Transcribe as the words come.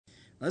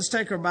Let's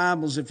take our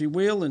Bibles, if you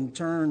will, and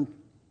turn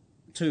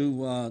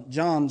to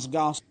John's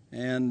Gospel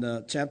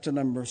and chapter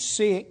number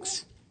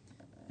 6.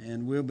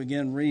 And we'll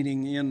begin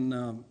reading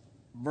in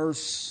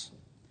verse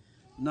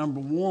number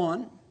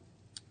 1.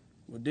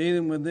 We're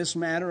dealing with this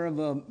matter of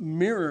a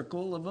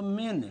miracle of a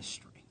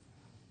ministry.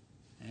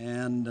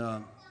 And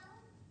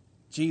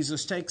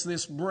Jesus takes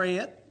this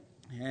bread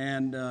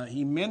and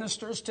he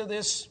ministers to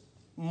this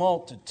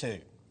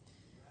multitude.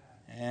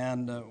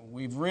 And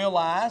we've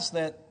realized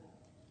that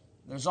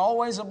there's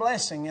always a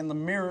blessing in the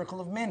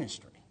miracle of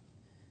ministry.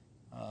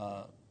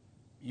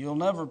 You'll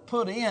never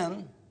put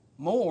in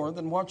more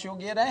than what you'll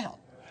get out.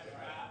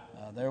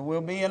 There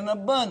will be an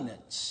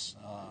abundance,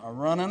 a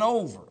running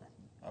over,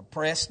 a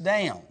pressed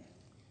down.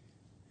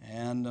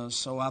 And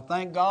so I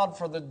thank God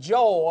for the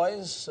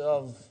joys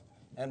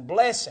and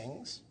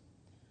blessings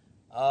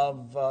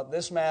of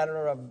this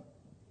matter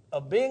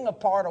of being a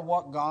part of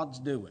what God's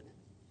doing.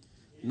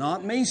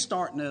 Not me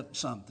starting up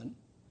something,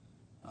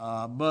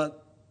 but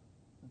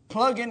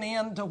plugging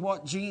into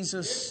what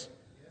Jesus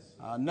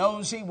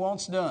knows He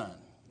wants done.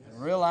 And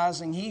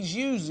realizing He's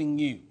using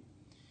you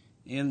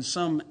in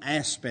some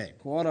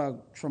aspect. What a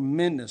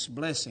tremendous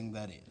blessing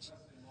that is.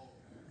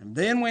 And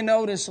then we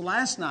noticed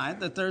last night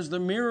that there's the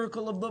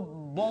miracle of the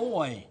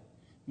boy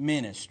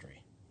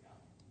ministry.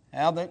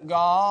 How that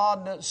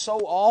God so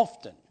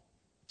often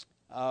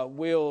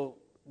will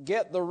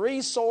get the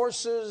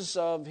resources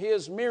of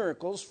His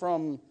miracles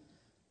from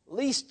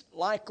least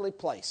likely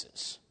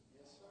places.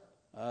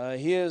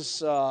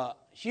 His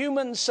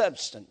human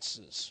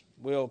substances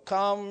will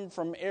come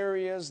from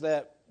areas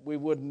that we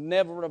would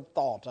never have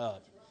thought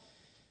of.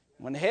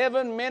 When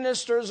heaven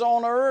ministers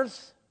on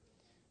earth,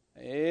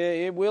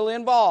 it will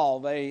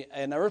involve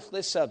an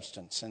earthly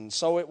substance. And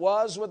so it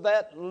was with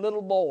that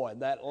little boy,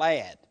 that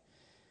lad,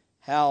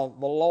 how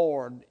the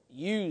Lord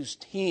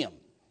used him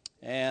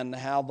and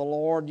how the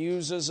Lord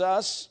uses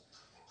us.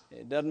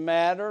 It doesn't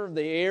matter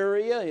the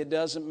area, it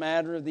doesn't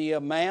matter the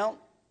amount,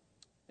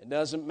 it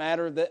doesn't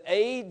matter the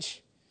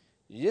age.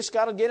 You just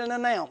got to get an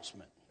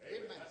announcement.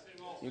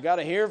 You got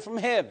to hear from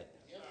heaven.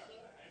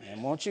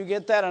 And once you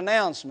get that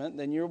announcement,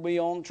 then you'll be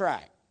on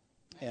track.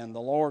 And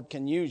the Lord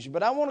can use you.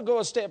 But I want to go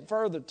a step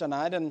further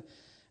tonight, and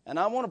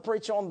I want to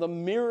preach on the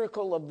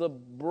miracle of the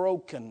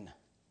broken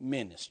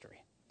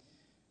ministry.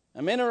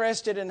 I'm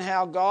interested in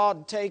how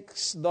God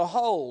takes the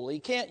whole. He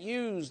can't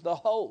use the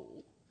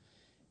whole.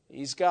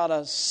 He's got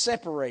to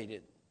separate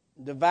it,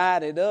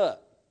 divide it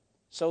up,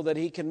 so that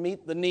He can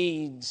meet the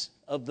needs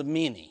of the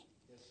many.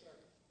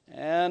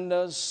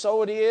 And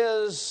so it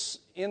is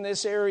in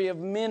this area of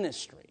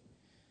ministry.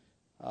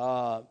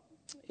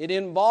 It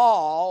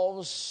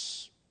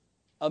involves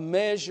a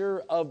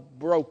measure of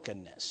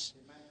brokenness.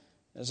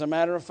 As a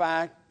matter of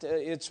fact,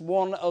 it's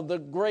one of the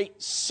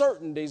great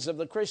certainties of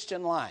the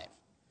Christian life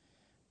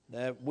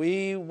that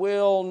we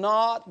will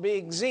not be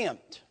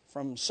exempt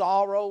from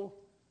sorrow,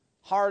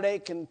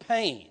 heartache, and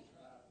pain.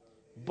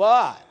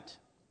 But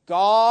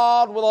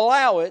God will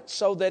allow it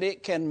so that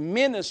it can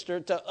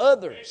minister to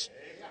others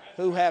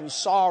who have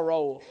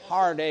sorrow,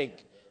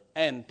 heartache,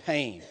 and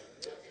pain.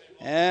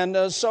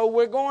 And so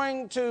we're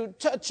going to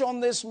touch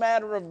on this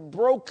matter of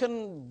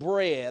broken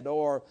bread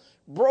or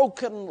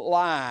broken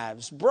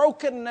lives.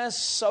 Brokenness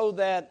so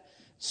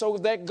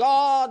that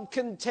God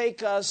can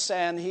take us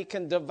and He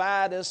can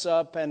divide us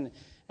up and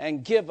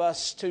give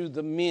us to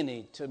the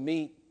many to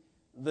meet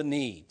the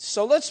needs.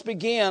 So let's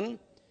begin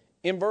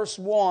in verse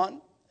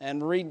 1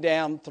 and read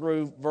down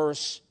through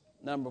verse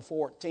number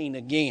 14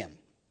 again.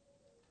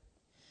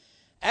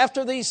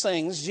 After these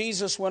things,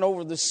 Jesus went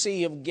over the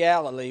Sea of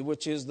Galilee,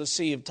 which is the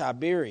Sea of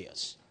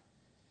Tiberias.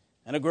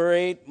 And a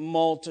great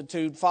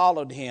multitude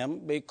followed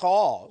Him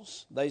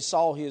because they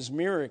saw His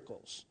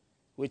miracles,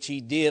 which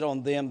He did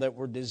on them that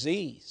were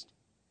diseased.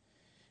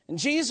 And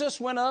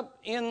Jesus went up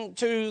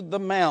into the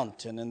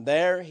mountain, and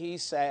there He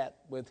sat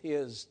with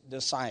His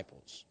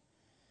disciples.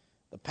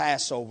 The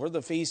Passover,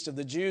 the feast of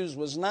the Jews,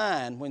 was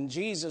nigh. And when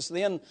Jesus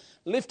then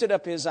lifted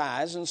up His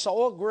eyes and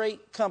saw a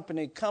great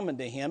company coming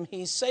to Him,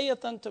 He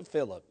saith unto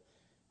Philip,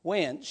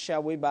 Whence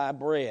shall we buy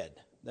bread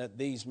that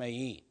these may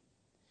eat?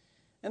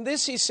 And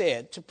this He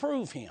said to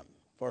prove Him,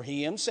 for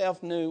He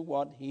Himself knew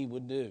what He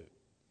would do.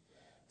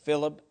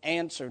 Philip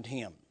answered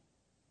Him,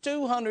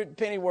 200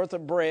 pennyworth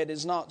of bread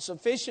is not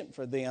sufficient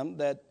for them,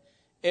 that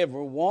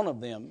every one of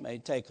them may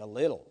take a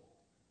little.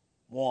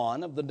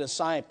 One of the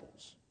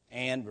disciples,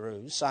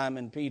 Andrew,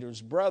 Simon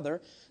Peter's brother,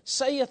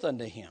 saith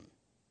unto Him,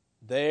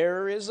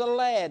 There is a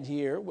lad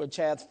here which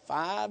hath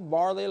 5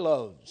 barley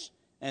loaves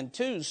and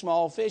 2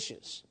 small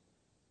fishes.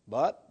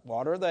 But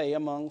what are they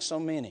among so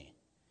many?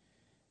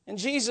 And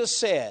Jesus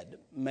said,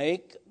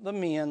 Make the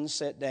men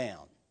sit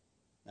down.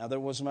 Now there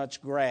was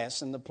much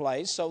grass in the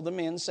place, so the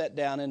men sat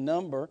down in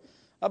number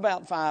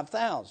about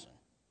 5,000.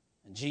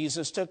 And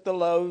Jesus took the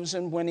loaves,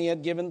 and when He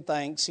had given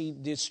thanks, He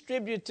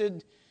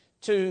distributed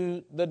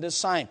to the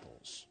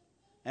disciples,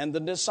 and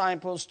the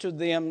disciples to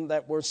them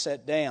that were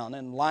set down,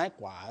 and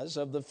likewise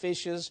of the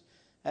fishes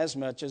as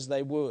much as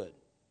they would.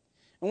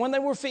 And when they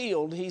were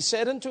filled, he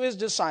said unto his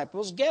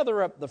disciples,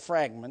 Gather up the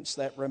fragments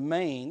that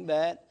remain,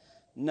 that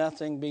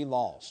nothing be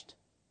lost.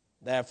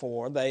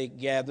 Therefore they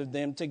gathered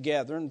them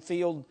together and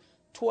filled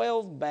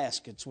 12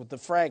 baskets with the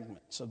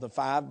fragments of the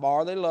 5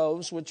 barley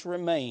loaves which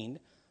remained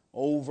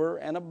over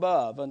and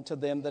above unto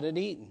them that had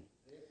eaten.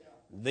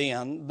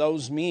 Then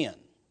those men,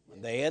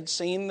 when they had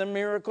seen the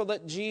miracle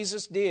that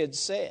Jesus did,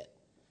 said,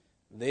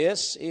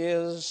 This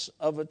is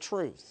of a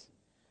truth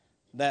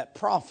that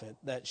prophet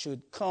that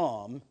should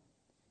come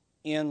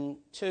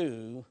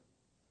into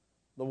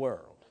the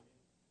world.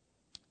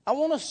 I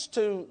want us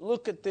to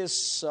look at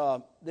this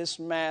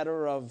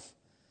matter of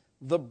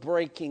the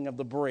breaking of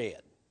the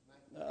bread.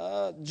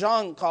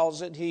 John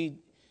calls it,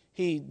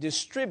 he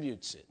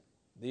distributes it.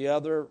 The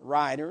other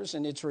writers,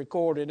 and it's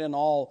recorded in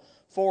all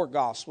 4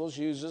 Gospels,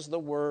 uses the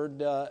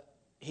word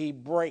he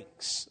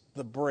breaks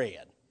the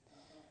bread.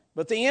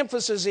 But the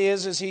emphasis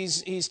is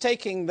he's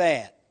taking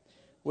that,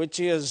 which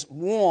is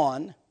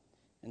one,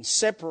 and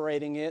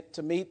separating it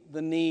to meet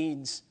the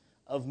needs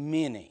of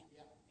many.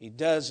 He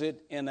does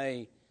it in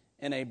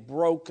a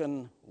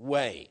broken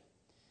way.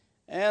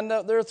 And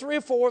there are 3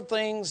 or 4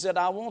 things that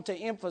I want to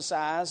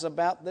emphasize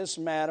about this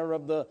matter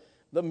of the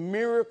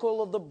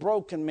miracle of the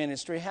broken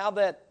ministry, how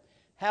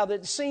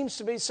that seems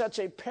to be such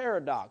a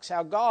paradox,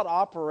 how God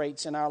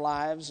operates in our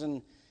lives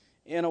and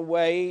in a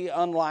way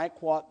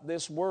unlike what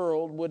this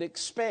world would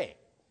expect.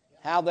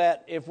 How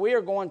that if we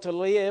are going to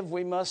live,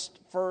 we must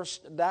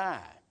first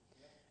die.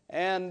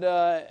 And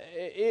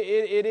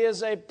it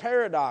is a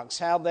paradox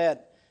how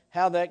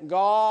that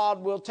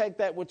God will take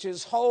that which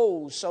is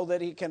whole so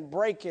that He can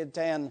break it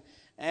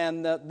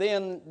and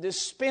then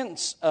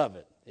dispense of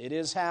it. It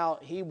is how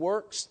He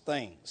works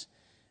things.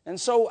 And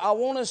so I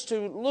want us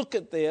to look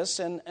at this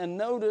and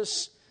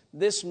notice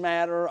this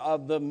matter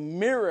of the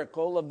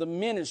miracle of the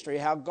ministry,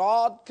 how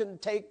God can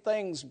take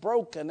things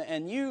broken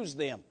and use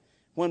them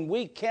when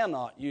we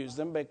cannot use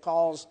them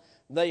because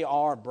they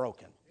are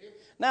broken.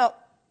 Now,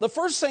 the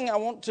first thing I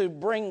want to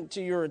bring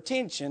to your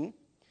attention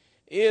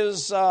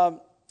is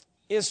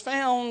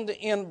found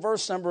in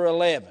verse number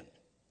 11.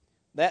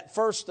 That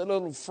first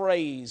little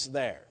phrase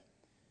there.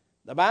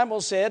 The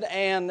Bible said,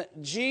 and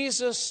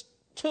Jesus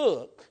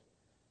took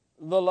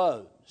the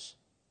loaves.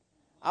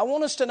 I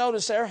want us to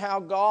notice there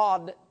how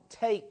God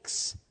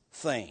takes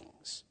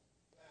things.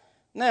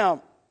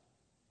 Now,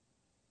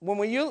 when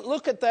we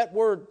look at that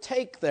word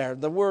take there,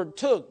 the word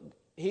took,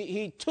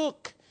 he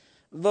took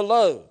the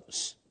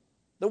loaves.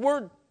 The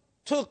word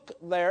took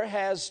there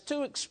has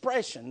 2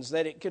 expressions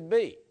that it could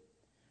be.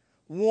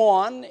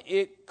 One,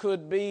 it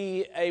could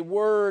be a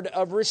word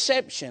of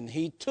reception.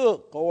 He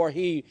took or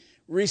he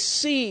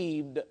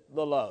received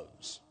the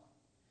loaves.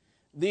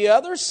 The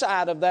other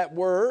side of that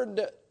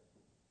word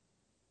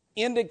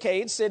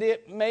indicates that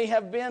it may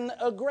have been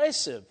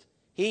aggressive.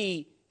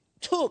 He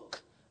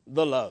took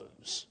the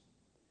loaves.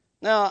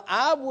 Now,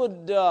 I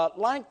would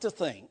like to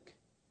think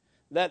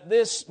that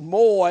this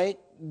boy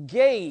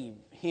gave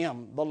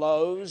him the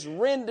loaves,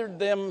 rendered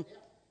them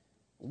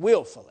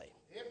willfully.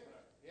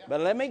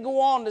 But let me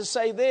go on to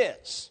say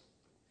this.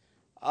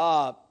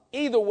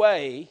 Either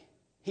way,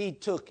 he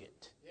took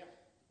it.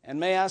 And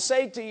may I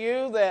say to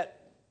you that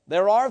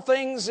there are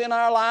things in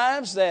our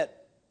lives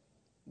that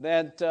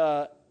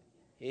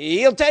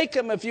He'll take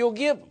them if you'll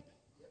give them.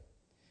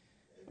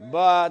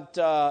 But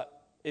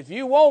if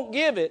you won't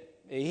give it,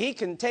 He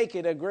can take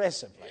it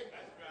aggressively.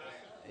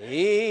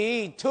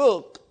 He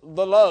took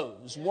the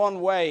loaves one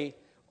way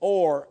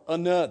or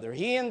another.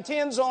 He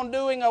intends on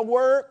doing a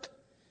work,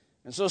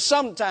 and so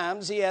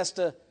sometimes He has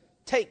to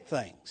take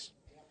things.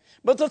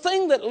 But the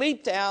thing that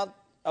leaped out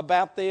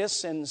about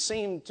this and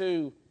seemed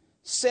to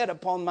set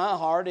upon my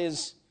heart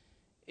is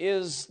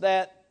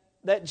that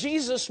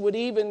Jesus would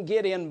even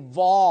get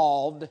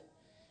involved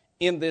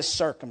in this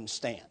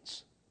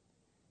circumstance.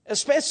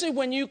 Especially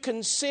when you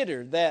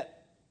consider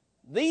that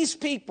these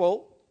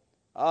people,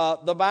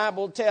 the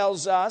Bible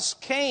tells us,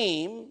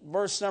 came,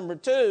 verse number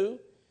 2,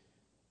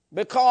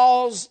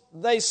 because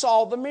they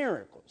saw the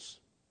miracles.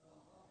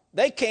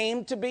 They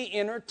came to be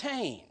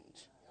entertained.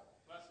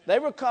 They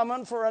were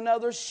coming for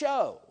another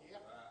show.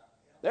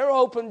 They were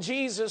hoping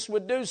Jesus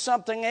would do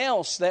something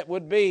else that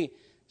would be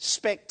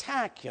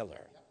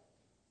spectacular.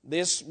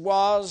 This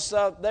was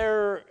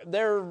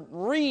their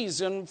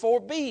reason for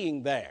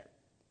being there.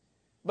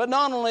 But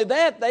not only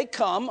that, they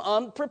come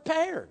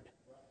unprepared.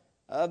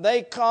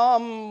 They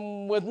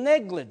come with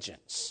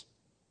negligence.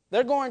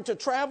 They're going to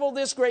travel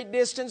this great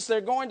distance. They're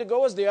going to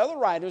go, as the other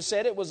writer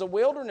said, it was a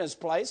wilderness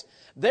place.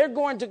 They're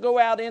going to go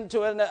out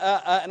into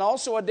and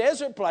also a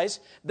desert place.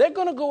 They're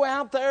going to go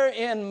out there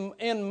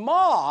in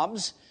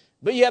mobs,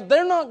 but yet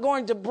they're not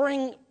going to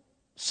bring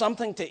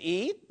something to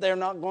eat. They're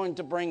not going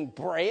to bring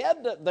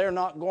bread. They're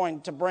not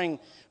going to bring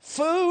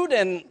food.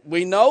 And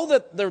we know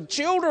that their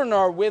children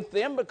are with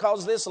them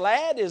because this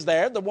lad is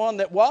there, the one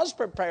that was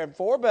prepared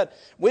for. But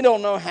we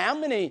don't know how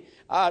many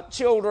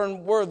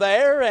children were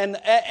there.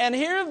 And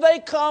here they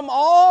come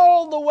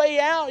all the way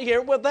out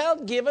here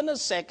without giving a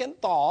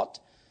second thought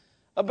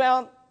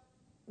about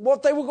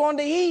what they were going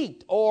to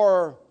eat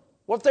or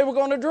what they were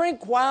going to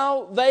drink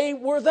while they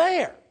were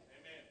there.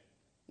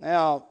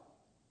 Now,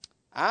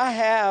 I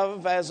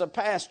have, as a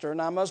pastor,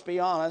 and I must be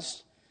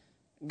honest,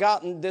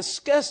 gotten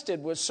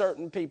disgusted with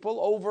certain people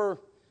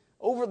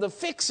over the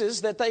fixes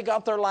that they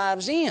got their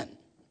lives in.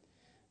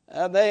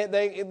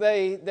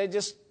 They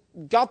just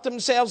got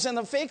themselves in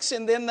the fix,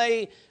 and then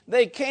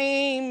they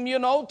came,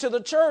 to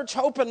the church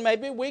hoping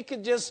maybe we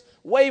could just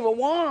wave a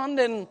wand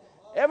and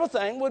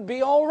everything would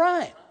be all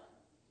right.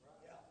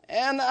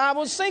 And I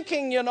was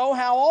thinking,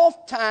 how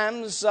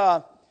oftentimes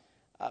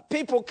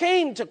people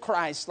came to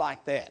Christ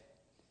like that.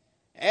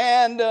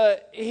 And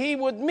he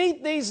would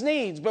meet these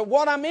needs. But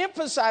what I'm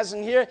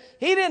emphasizing here,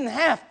 he didn't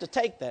have to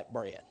take that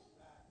bread.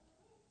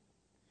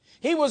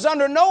 He was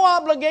under no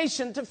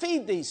obligation to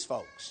feed these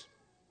folks.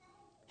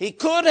 He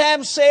could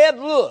have said,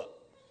 look,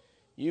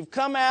 you've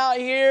come out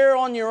here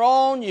on your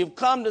own. You've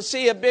come to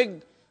see a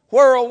big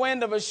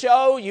whirlwind of a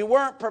show. You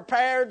weren't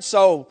prepared,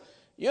 so,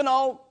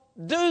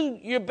 do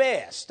your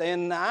best.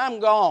 And I'm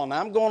gone.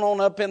 I'm going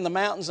on up in the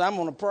mountains. I'm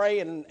going to pray,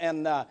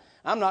 and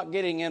I'm not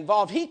getting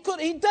involved. He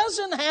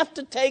doesn't have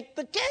to take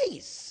the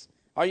case.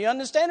 Are you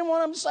understanding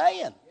what I'm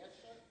saying?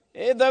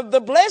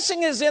 The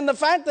blessing is in the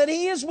fact that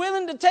he is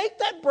willing to take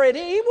that bread.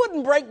 He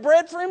wouldn't break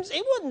bread for him.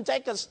 He wouldn't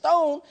take a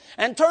stone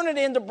and turn it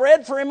into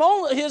bread for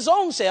his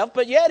own self.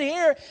 But yet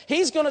here,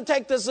 he's going to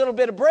take this little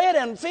bit of bread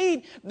and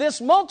feed this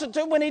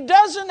multitude when he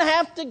doesn't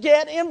have to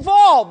get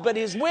involved. But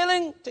he's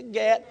willing to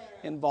get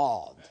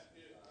involved.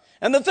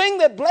 And the thing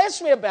that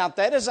blessed me about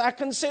that is I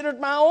considered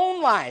my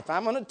own life.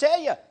 I'm going to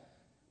tell you,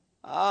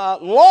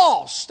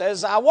 lost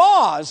as I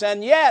was,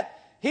 and yet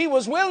he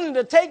was willing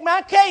to take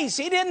my case.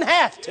 He didn't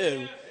have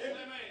to.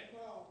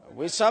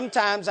 We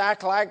sometimes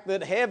act like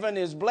that heaven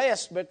is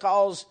blessed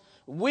because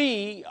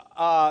we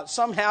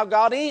somehow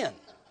got in.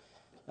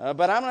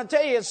 But I'm going to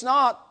tell you, it's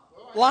not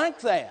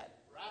like that.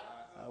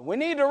 We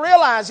need to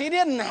realize he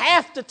didn't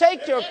have to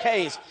take your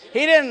case.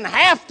 He didn't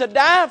have to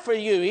die for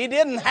you. He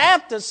didn't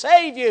have to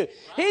save you.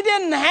 He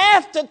didn't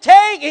have to do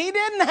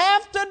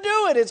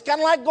it. It's kind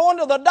of like going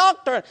to the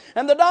doctor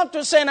and the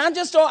doctor saying,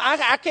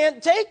 I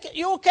can't take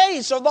your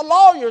case. Or the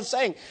lawyer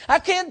saying, I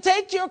can't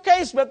take your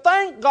case. But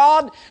thank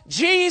God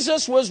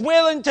Jesus was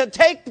willing to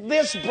take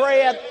this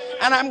bread.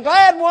 And I'm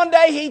glad one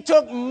day he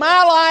took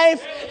my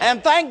life.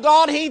 And thank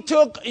God he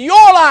took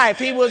your life.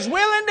 He was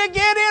willing to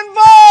get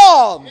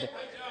involved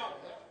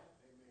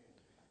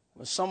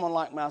with someone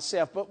like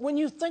myself. But when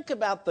you think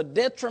about the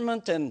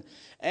detriment and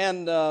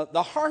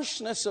the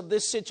harshness of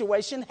this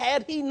situation,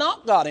 had he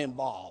not got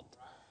involved,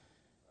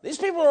 these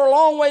people are a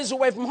long ways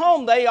away from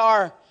home. They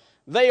are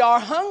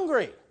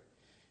hungry,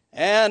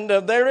 and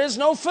there is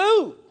no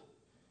food.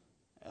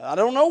 I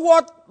don't know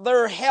what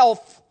their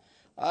health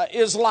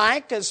is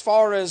like as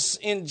far as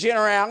in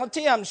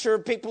generality. I'm sure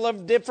people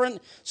of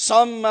different,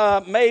 some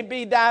may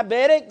be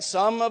diabetic,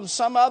 some of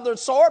some other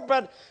sort,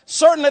 but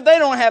certainly they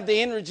don't have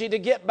the energy to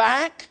get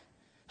back.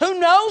 Who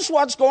knows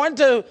what's going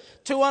to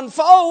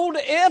unfold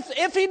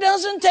if he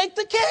doesn't take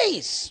the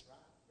case?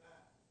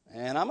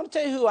 And I'm going to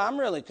tell you who I'm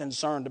really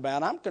concerned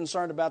about. I'm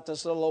concerned about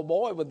this little old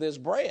boy with this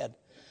bread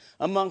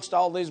amongst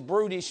all these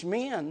brutish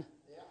men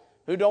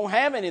who don't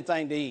have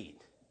anything to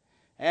eat.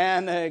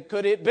 And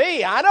could it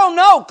be, I don't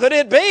know, could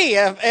it be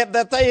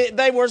that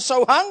they were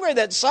so hungry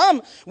that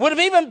some would have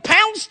even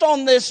pounced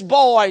on this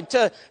boy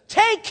to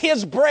take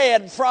his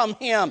bread from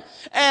him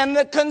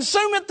and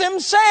consume it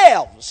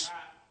themselves?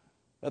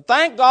 But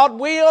thank God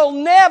we'll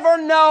never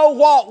know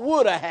what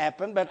would have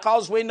happened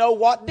because we know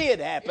what did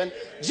happen.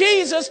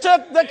 Jesus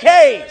took the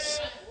case.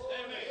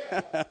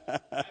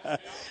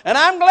 And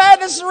I'm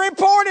glad this is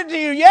reported to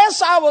you.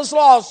 Yes, I was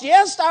lost.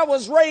 Yes, I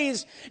was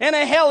raised in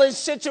a hellish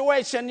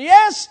situation.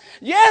 Yes,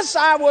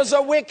 I was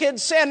a wicked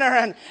sinner.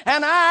 And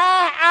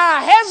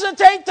I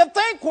hesitate to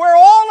think where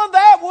all of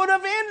that would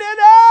have ended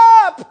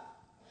up.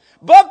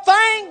 But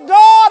thank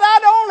God I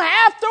don't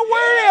have to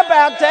worry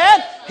about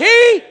that.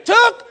 He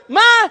took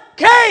my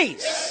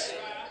case.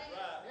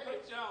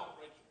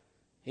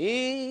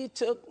 He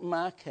took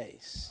my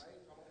case.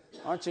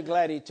 Aren't you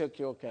glad he took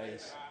your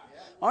case?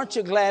 Aren't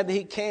you glad that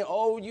he came?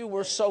 Oh, you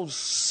were so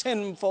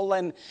sinful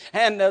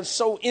and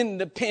so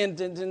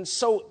independent and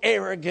so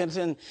arrogant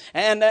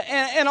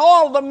and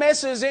all the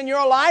messes in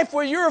your life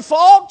were your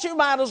fault. You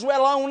might as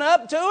well own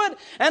up to it.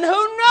 And who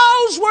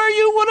knows where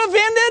you would have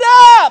ended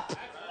up.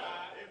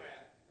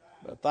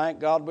 But thank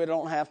God we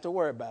don't have to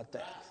worry about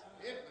that.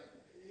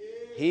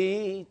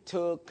 He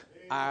took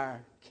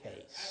our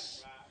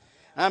case.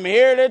 I'm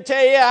here to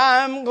tell you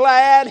I'm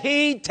glad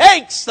he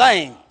takes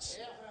things.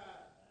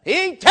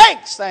 He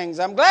takes things.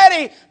 I'm glad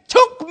he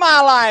took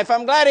my life.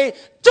 I'm glad he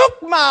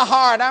took my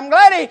heart. I'm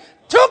glad he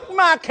took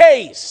my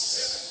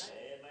case.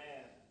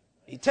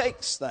 He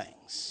takes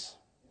things.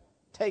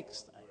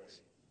 Takes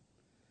things.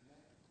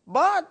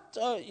 But,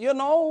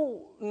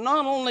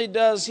 not only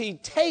does he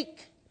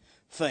take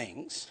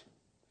things,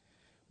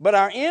 but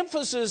our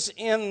emphasis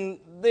in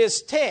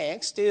this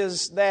text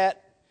is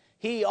that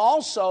he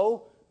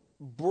also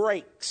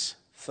breaks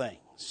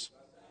things.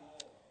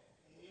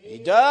 He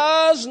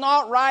does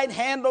not right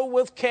handle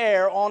with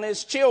care on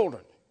his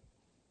children.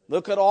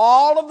 Look at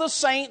all of the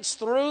saints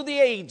through the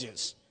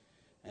ages,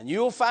 and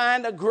you'll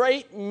find a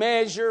great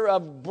measure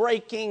of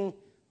breaking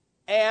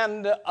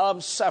and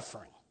of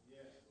suffering.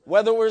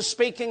 Whether we're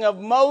speaking of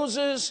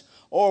Moses,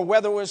 or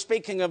whether we're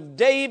speaking of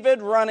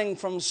David running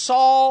from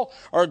Saul,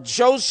 or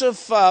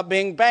Joseph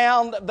being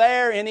bound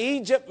there in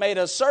Egypt, made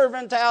a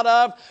servant out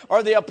of,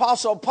 or the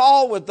Apostle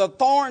Paul with the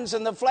thorns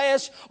in the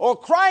flesh, or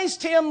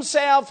Christ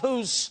himself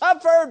who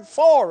suffered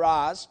for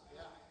us,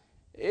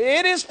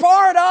 it is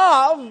part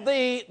of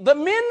the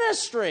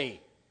ministry.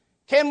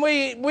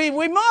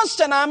 We must,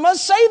 and I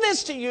must say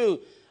this to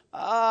you,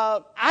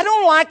 I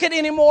don't like it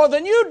any more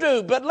than you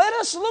do, but let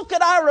us look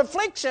at our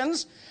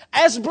afflictions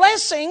as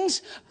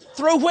blessings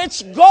through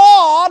which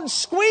God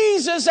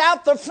squeezes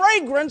out the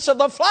fragrance of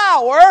the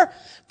flower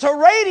to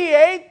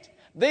radiate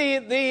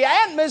the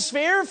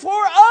atmosphere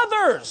for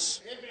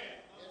others.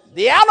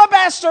 The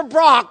alabaster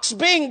box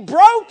being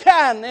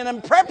broken and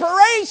in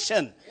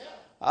preparation.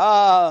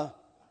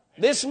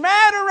 This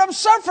matter of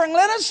suffering,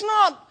 let us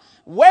not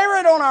wear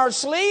it on our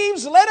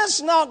sleeves. Let us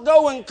not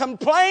go and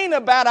complain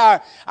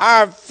about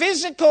our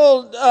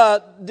physical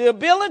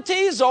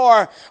debilities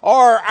or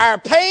our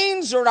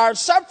pains or our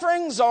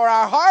sufferings or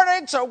our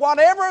heartaches or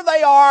whatever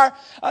they are.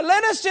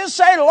 Let us just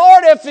say,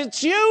 Lord, if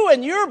it's you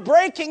and you're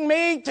breaking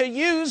me to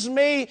use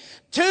me,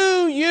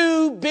 to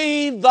you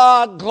be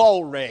the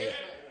glory.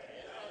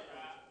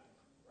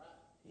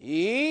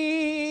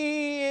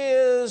 He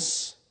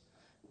is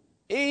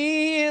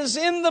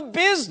in the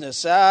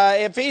business.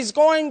 If he's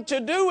going to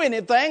do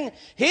anything,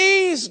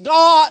 he's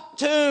got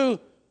to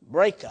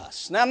break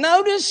us. Now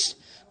notice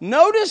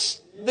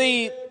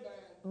the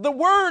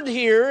word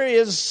here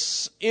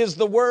is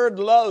the word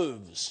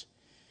loaves.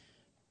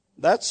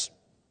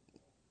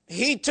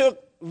 He took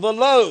the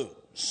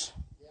loaves.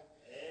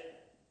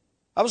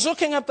 I was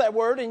looking up that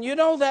word, and you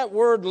know that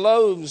word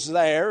loaves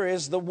there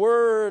is the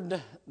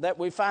word that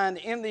we find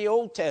in the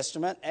Old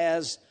Testament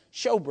as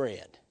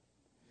showbread.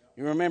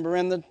 You remember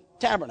in the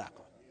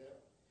tabernacle.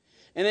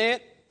 And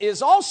it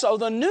is also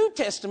the New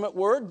Testament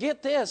word,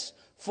 get this,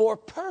 for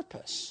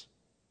purpose.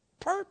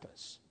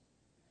 Purpose.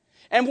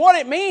 And what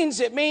it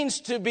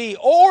means to be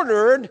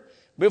ordered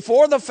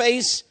before the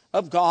face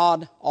of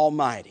God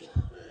Almighty.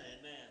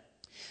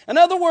 In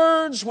other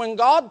words, when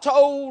God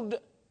told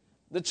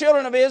the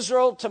children of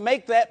Israel to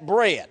make that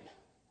bread,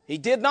 He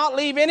did not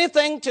leave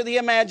anything to the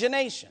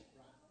imagination.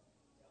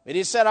 But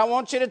He said, I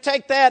want you to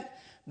take that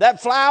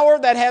flour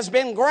that has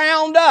been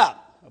ground up,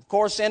 of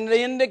course, in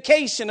the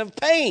indication of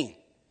pain.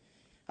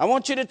 I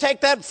want you to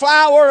take that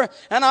flour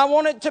and I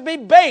want it to be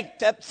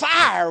baked at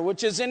fire,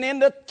 which is an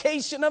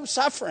indication of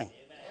suffering.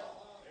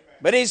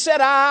 But He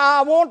said,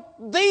 I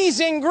want these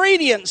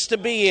ingredients to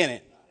be in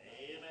it.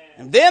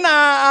 And then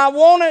I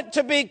want it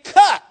to be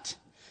cut,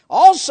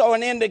 also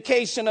an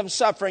indication of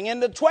suffering,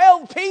 into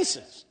 12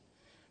 pieces.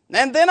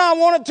 And then I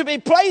want it to be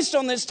placed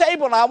on this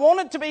table, and I want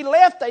it to be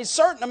left a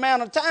certain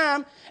amount of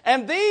time.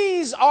 And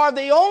these are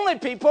the only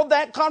people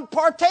that can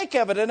partake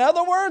of it. In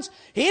other words,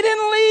 He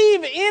didn't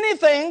leave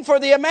anything for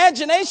the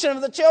imagination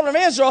of the children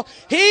of Israel.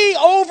 He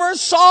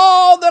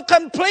oversaw the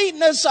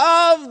completeness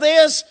of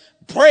this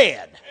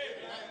bread.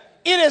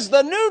 It is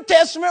the New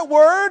Testament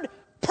word,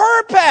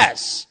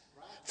 purpose,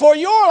 for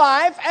your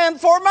life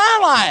and for my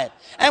life.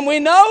 And we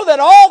know that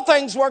all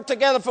things work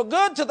together for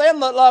good to them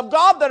that love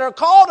God, that are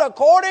called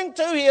according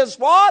to His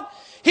what?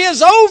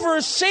 His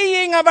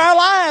overseeing of our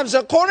lives,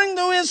 according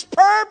to His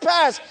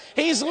purpose.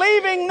 He's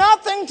leaving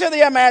nothing to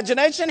the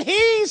imagination.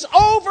 He's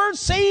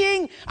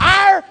overseeing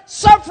our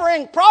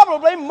suffering,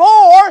 probably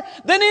more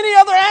than any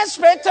other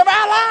aspect of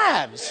our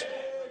lives.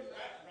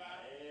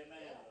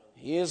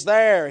 He is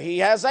there. He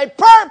has a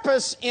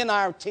purpose in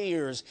our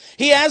tears.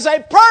 He has a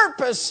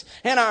purpose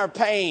in our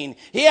pain.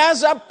 He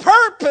has a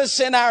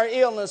purpose in our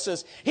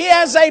illnesses. He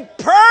has a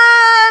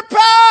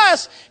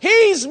purpose.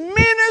 He's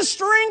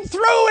ministering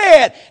through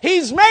it.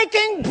 He's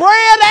making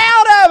bread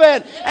out of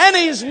it. And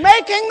He's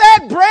making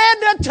that bread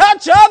to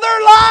touch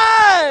other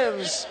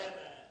lives.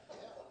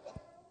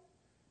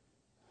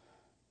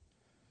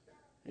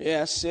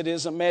 Yes, it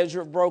is a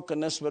measure of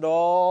brokenness, but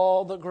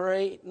all the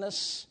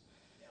greatness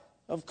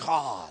of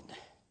God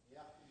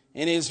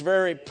in His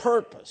very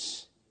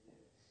purpose.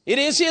 It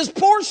is His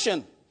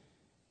portion.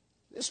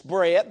 This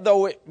bread,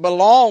 though it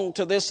belonged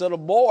to this little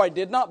boy,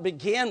 did not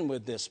begin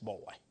with this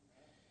boy.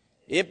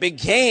 It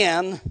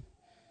began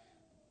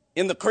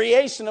in the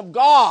creation of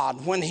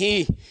God when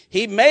He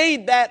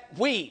made that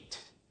wheat,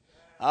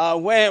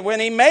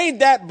 when He made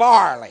that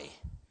barley.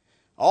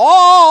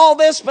 All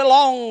this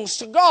belongs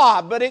to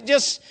God, but it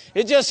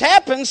just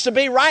happens to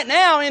be right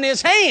now in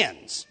His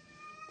hands.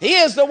 He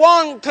is the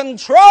one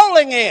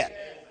controlling it.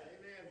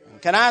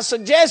 Can I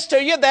suggest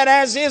to you that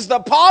as is the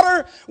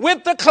potter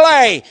with the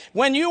clay,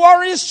 when you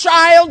are His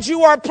child,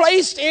 you are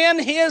placed in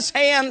His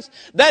hands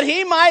that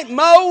He might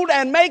mold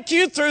and make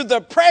you through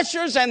the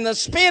pressures and the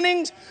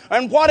spinnings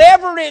and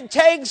whatever it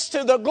takes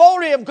to the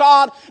glory of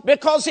God,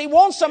 because He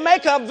wants to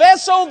make a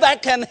vessel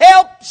that can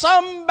help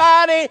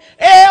somebody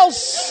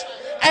else.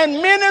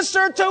 and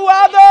minister to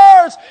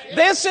others.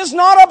 This is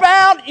not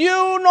about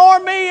you nor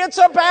me. It's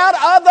about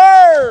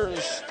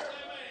others.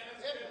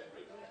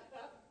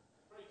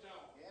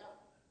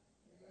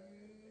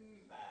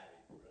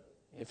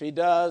 If he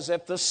does,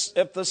 if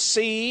the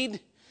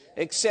seed,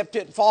 except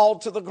it fall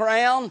to the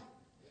ground,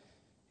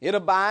 it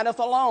abideth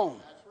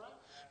alone.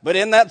 But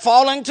in that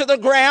falling to the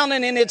ground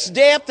and in its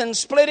death and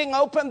splitting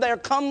open, there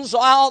comes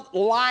out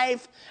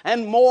life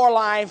and more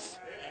life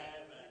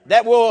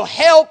that will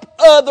help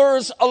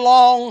others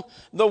along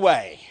the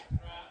way.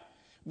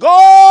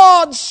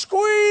 God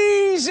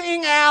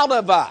squeezing out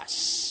of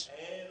us.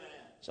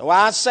 So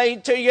I say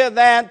to you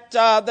that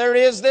there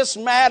is this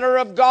matter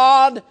of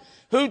God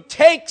who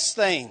takes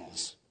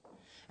things.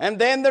 And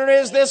then there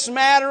is this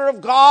matter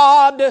of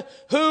God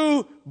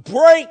who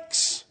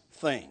breaks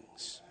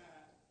things.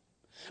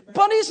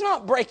 But He's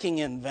not breaking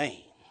in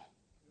vain.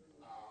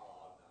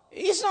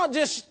 He's not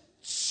just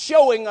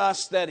showing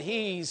us that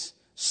He's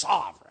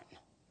sovereign.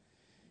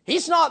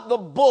 He's not the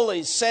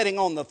bully sitting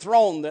on the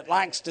throne that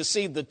likes to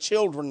see the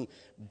children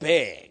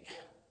beg.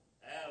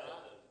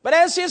 But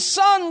as His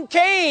Son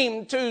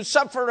came to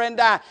suffer and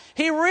die,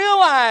 He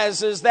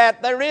realizes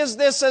that there is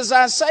this, as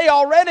I say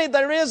already,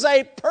 there is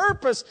a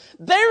purpose.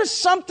 There's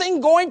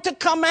something going to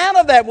come out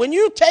of that. When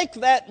you take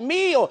that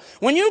meal,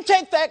 when you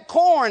take that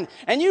corn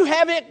and you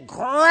have it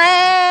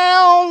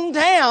ground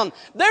down,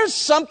 there's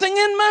something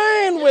in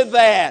mind with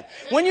that.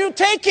 When you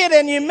take it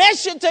and you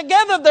mesh it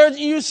together,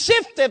 you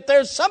sift it,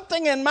 there's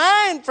something in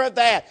mind for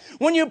that.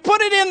 When you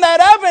put it in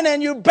that oven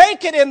and you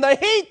bake it in the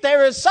heat,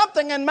 there is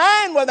something in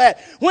mind with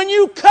that. When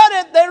you cut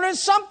it, there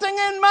is something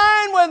in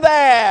mind with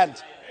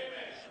that.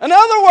 In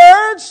other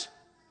words,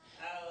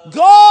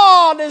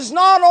 God is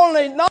not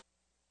only does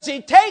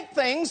He take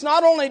things,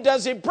 not only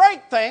does He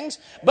break things,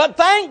 but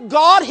thank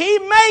God He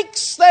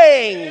makes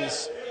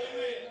things.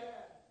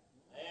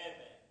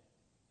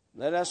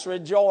 Let us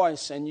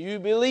rejoice, and you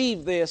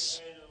believe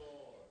this.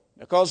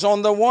 Because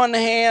on the one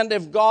hand,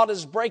 if God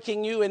is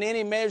breaking you in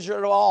any measure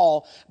at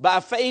all, by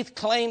faith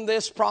claim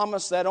this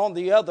promise that on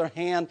the other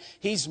hand,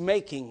 He's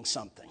making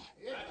something.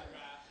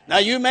 Now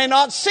you may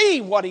not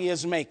see what He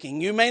is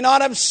making. You may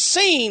not have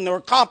seen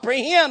or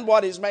comprehend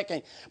what He's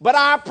making. But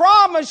I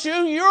promise you,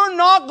 you're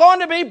not going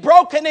to be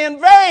broken in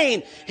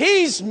vain.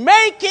 He's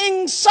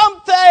making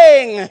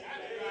something.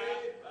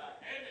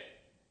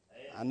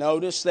 I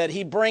notice that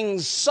He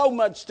brings so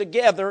much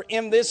together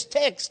in this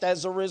text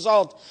as a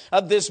result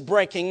of this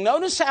breaking.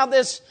 Notice how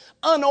this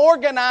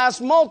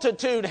unorganized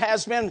multitude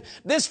has been,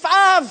 this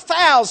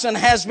 5,000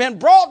 has been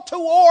brought to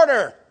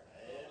order.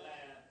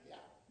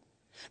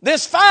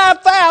 This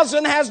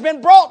 5,000 has been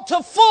brought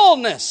to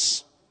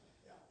fullness.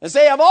 As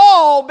they have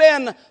all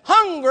been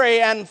hungry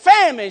and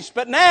famished,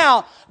 but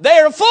now they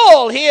are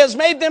full. He has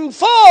made them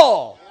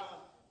full.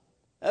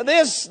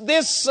 This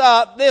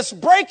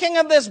breaking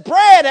of this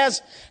bread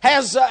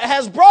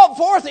has brought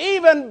forth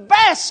even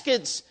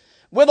baskets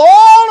with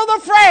all of the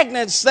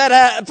fragments that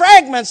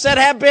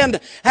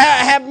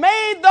have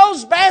made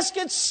those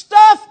baskets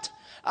stuffed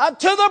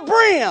to the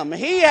brim.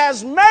 He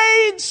has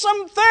made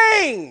some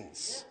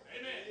things.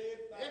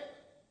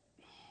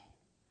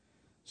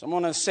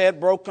 Someone has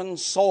said broken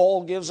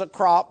soil gives a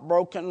crop,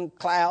 broken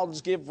clouds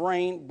give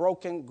rain,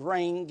 broken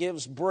grain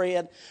gives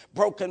bread,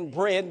 broken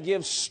bread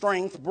gives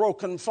strength,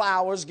 broken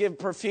flowers give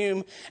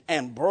perfume,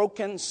 and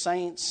broken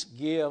saints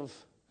give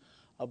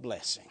a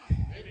blessing.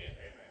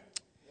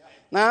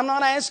 Now, I'm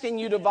not asking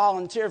you to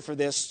volunteer for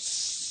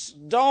this.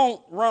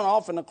 Don't run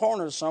off in the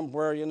corner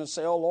somewhere and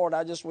say, oh, Lord,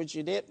 I just wish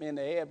you'd hit me in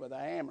the head with a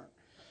hammer.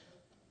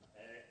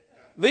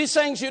 These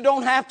things you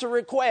don't have to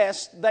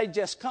request, they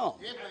just come.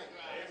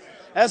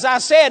 As I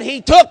said, He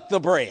took the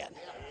bread.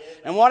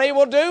 And what He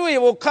will do, He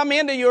will come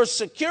into your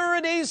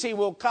securities. He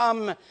will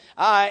come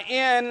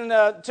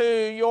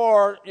into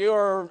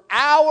your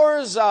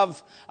hours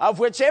of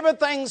which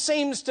everything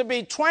seems to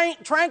be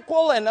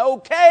tranquil and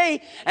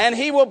okay. And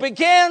He will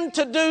begin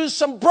to do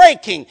some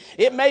breaking.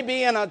 It may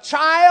be in a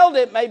child.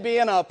 It may be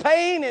in a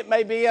pain. It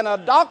may be in a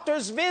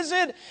doctor's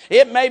visit.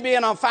 It may be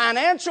in a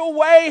financial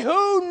way.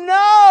 Who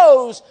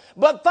knows?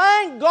 But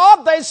thank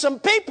God there's some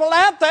people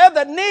out there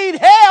that need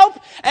help.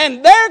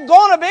 And they're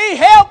going to be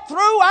helped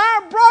through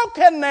our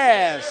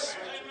brokenness.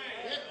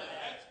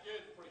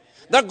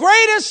 The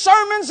greatest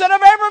sermons that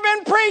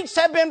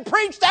have been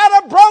preached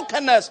out of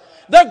brokenness.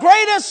 The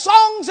greatest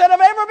songs that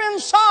have ever been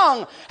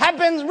sung have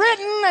been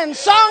written and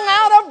sung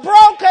out of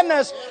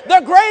brokenness.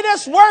 The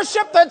greatest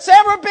worship that's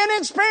ever been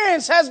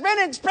experienced has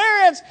been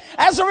experienced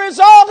as a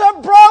result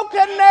of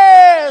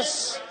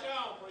brokenness.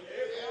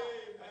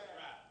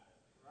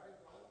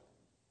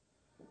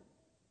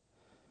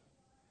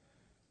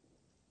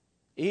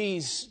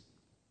 He's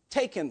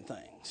taken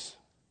things.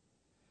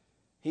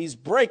 He's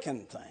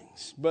breaking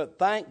things. But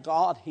thank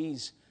God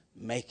He's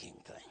making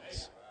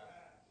things.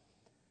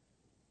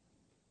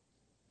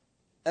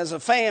 As a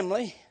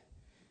family,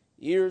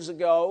 years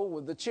ago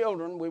with the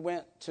children, we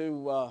went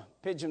to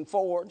Pigeon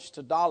Forge,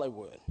 to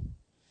Dollywood.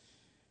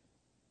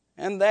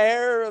 And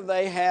there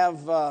they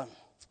have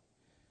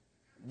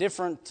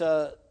different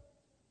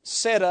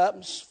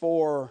setups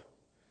for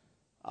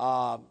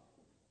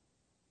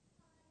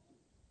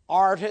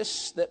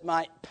artists that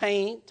might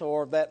paint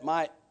or that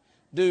might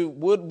do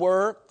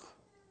woodwork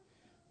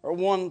or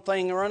one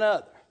thing or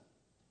another.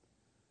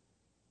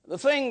 The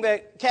thing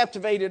that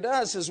captivated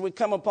us is we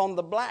come upon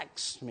the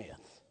blacksmith.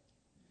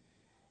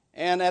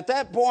 And at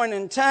that point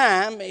in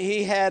time,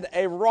 he had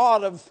a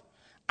rod of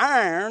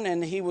iron,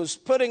 and he was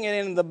putting it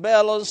in the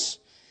bellows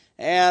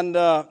and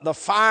the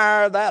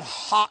fire, that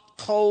hot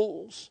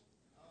coals.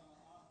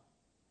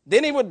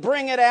 Then he would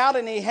bring it out,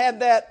 and he had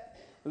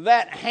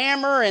that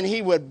hammer, and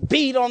he would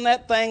beat on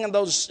that thing, and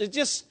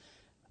just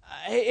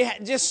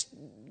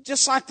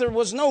like there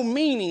was no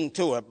meaning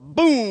to it.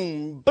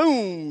 Boom,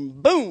 boom,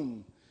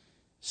 boom.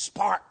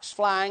 Sparks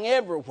flying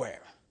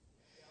everywhere.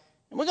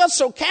 And we got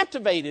so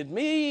captivated,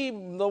 me,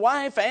 the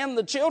wife, and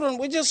the children,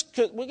 we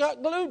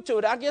got glued to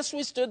it. I guess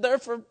we stood there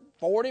for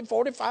 40,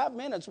 45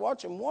 minutes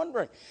watching,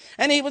 wondering.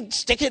 And he would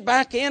stick it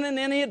back in, and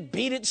then he'd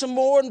beat it some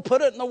more and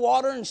put it in the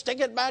water and stick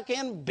it back in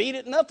and beat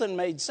it. Nothing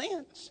made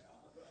sense.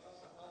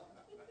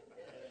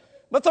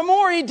 But the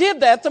more he did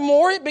that, the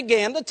more it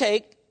began to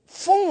take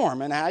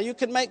form. And how you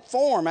can make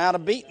form out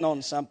of beating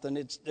on something,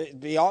 it's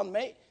beyond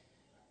me.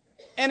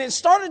 And it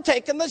started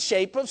taking the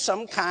shape of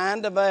some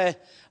kind of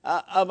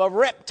a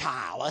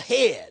reptile, a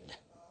head.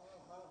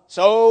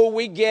 So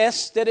we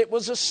guessed that it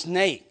was a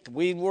snake.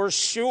 We were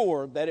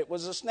sure that it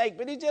was a snake,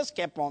 but he just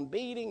kept on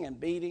beating and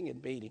beating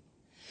and beating.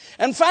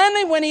 And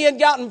finally, when he had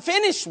gotten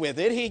finished with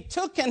it, he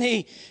took and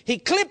he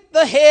clipped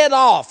the head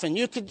off, and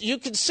you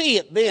could see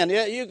it then.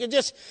 You could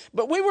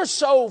but we were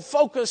so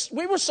focused,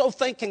 we were so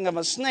thinking of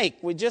a snake,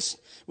 we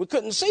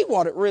couldn't see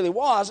what it really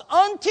was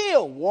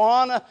until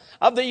one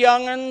of the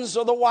young'uns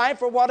or the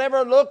wife or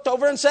whatever looked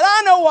over and said,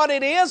 "I know what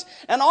it is."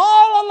 And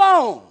all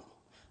along,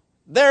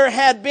 there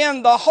had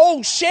been the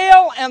whole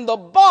shell and the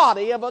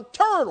body of a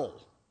turtle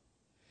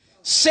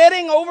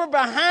sitting over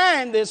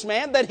behind this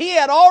man that he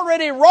had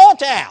already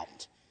wrought out.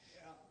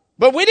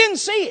 But we didn't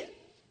see it.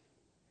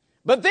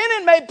 But then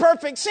it made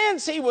perfect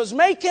sense. He was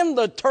making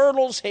the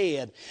turtle's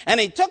head. And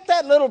he took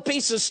that little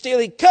piece of steel,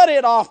 he cut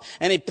it off,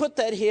 and he put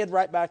that head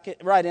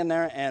right in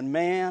there. And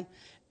man,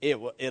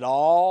 it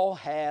all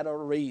had a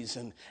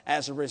reason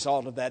as a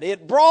result of that.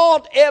 It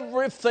brought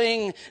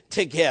everything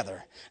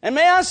together. And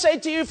may I say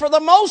to you, for the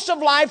most of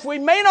life, we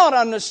may not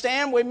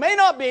understand, we may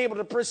not be able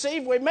to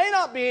perceive, we may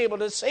not be able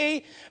to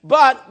see,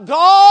 but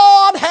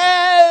God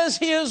has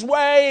His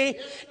way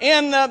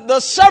in the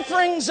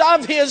sufferings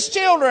of His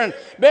children,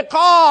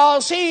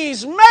 because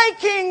He's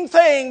making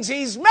things.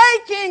 He's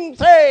making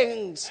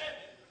things.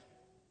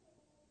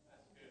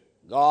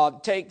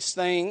 God takes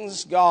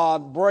things,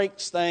 God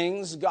breaks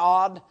things,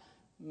 God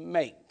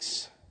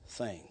makes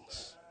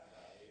things.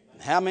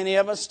 How many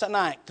of us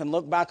tonight can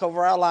look back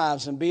over our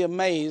lives and be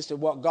amazed at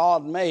what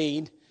God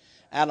made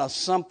out of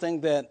something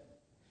that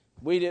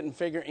we didn't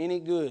figure any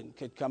good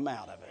could come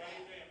out of it?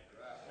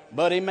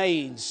 But He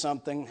made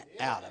something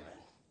out of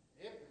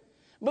it.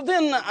 But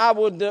then I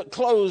would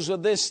close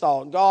with this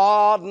thought.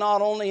 God,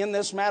 not only in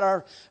this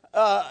matter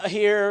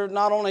here,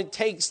 not only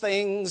takes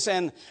things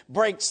and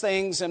breaks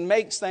things and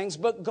makes things,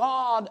 but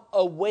God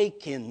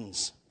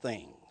awakens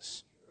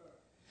things.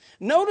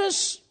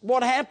 Notice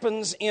what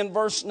happens in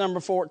verse number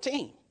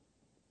 14.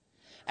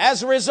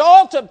 As a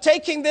result of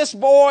taking this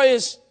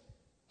boy's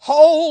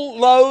whole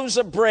loaves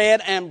of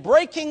bread and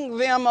breaking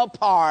them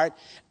apart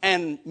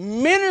and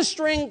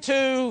ministering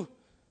to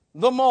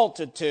the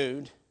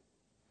multitude,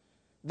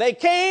 they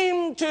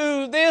came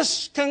to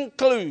this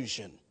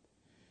conclusion.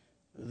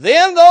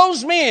 Then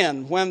those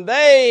men, when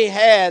they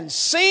had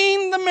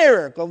seen the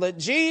miracle that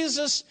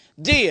Jesus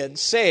did,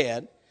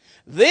 said,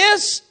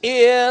 "This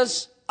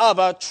is of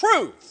a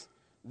truth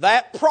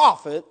that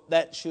prophet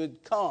that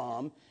should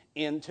come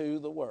into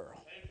the world."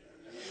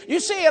 You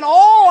see, in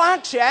all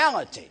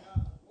actuality,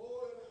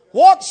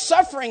 what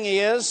suffering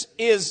is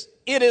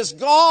it is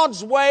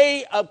God's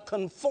way of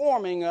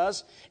conforming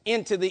us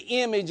into the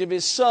image of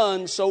His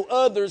Son so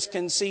others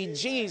can see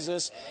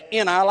Jesus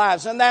in our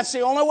lives. And that's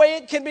the only way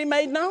it can be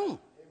made known.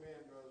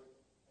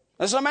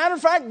 As a matter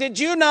of fact, did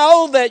you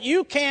know that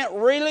you can't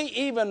really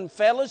even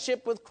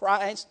fellowship with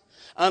Christ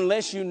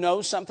unless you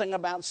know something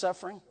about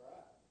suffering?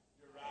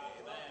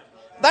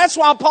 That's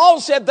why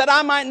Paul said that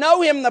I might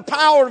know Him, the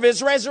power of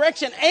His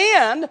resurrection,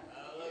 and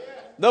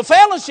the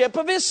fellowship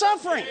of His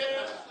suffering.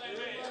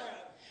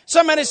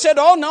 Somebody said,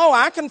 "Oh no,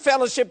 I can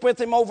fellowship with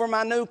Him over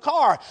my new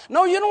car."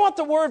 No, you know what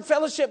the word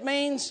fellowship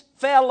means?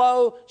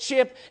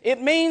 Fellowship.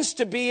 It means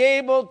to be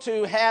able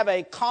to have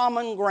a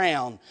common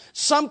ground.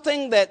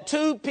 Something that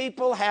two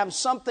people have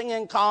something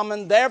in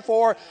common,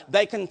 therefore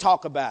they can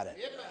talk about it.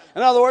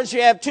 In other words,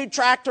 you have two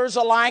tractors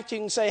alike. You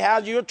can say, "How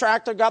your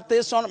tractor got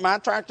this on it, my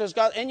tractor's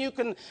got," and you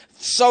can,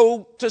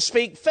 so to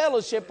speak,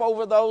 fellowship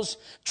over those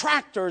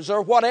tractors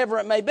or whatever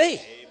it may be. Amen.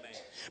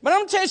 But I'm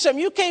going to tell you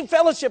something. You can't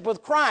fellowship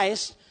with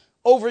Christ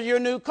over your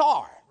new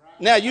car.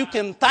 Now, you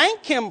can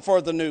thank Him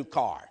for the new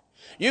car.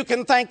 You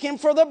can thank Him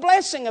for the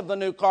blessing of the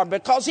new car,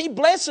 because He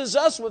blesses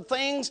us with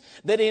things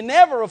that He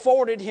never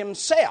afforded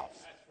Himself.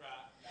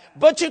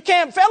 But you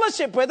can't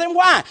fellowship with him.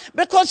 Why?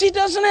 Because he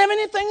doesn't have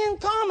anything in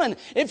common.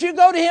 If you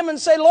go to him and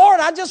say, Lord,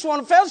 I just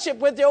want to fellowship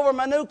with you over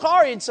my new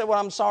car, he'd say, well,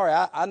 I'm sorry,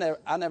 I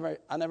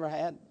never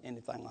had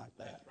anything like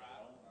that.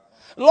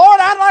 Lord,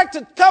 I'd like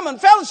to come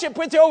and fellowship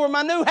with you over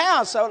my new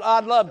house. So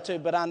I'd love to,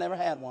 but I never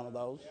had one of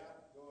those.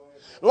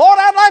 Lord,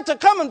 I'd like to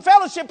come and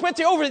fellowship with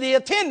you over the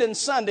attendance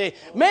Sunday.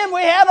 Man,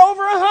 we had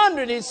over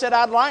 100. He said,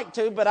 I'd like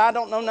to, but I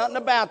don't know nothing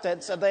about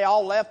that. Said they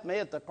all left me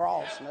at the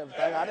cross and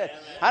everything. I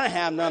didn't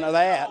have none of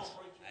that.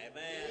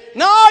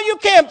 No, you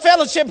can't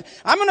fellowship.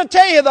 I'm going to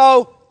tell you,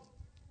 though,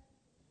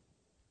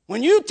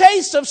 when you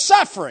taste of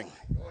suffering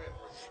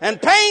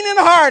and pain and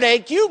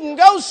heartache, you can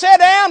go sit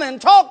down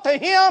and talk to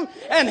him,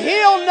 and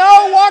he'll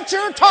know what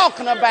you're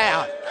talking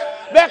about.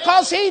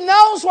 Because he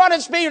knows what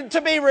it's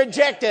to be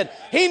rejected.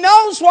 He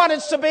knows what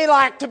it's to be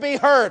like to be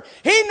hurt.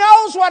 He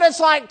knows what it's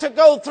like to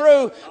go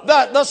through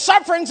the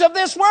sufferings of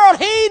this world.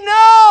 He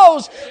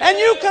knows. And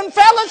you can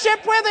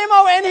fellowship with him,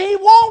 and he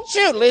wants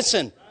you.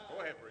 Listen.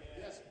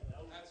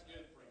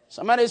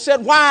 Somebody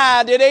said,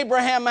 why did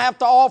Abraham have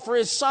to offer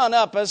his son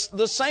up as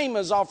the same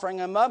as offering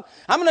him up?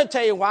 I'm going to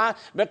tell you why.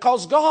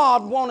 Because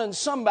God wanted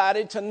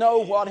somebody to know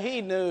what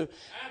he knew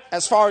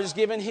as far as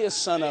giving his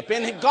son up.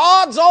 In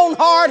God's own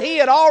heart, he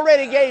had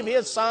already gave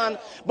his son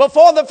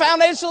before the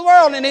foundation of the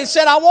world. And he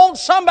said, I want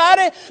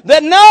somebody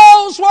that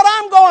knows what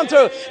I'm going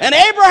through. And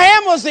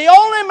Abraham was the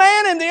only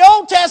man in the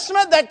Old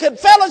Testament that could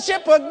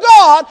fellowship with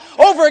God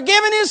over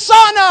giving his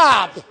son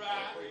up.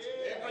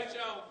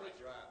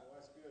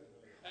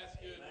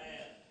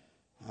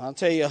 I'll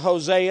tell you,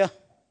 Hosea,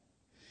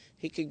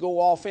 he could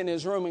go off in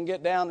his room and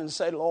get down and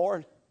say,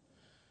 Lord,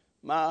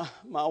 my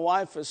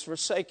wife has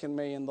forsaken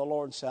me. And the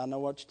Lord said, I know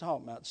what you're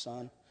talking about,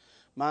 son.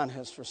 Mine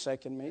has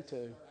forsaken me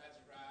too.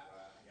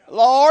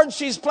 Lord,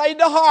 she's played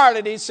the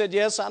harlot. He said,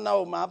 yes, I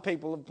know my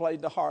people have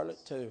played the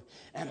harlot too.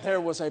 And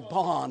there was a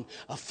bond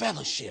of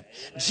fellowship.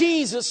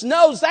 Jesus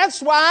knows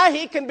that's why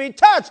he can be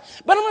touched.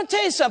 But I'm going to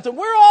tell you something.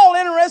 We're all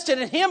interested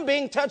in him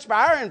being touched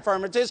by our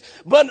infirmities,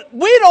 but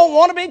we don't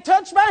want to be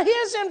touched by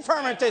his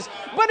infirmities.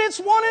 But it's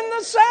one and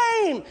the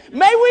same.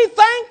 May we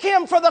thank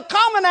him for the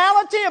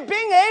commonality of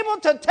being able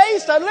to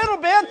taste a little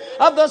bit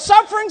of the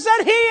sufferings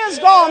that he has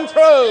gone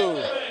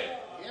through.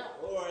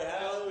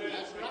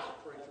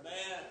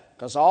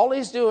 Because all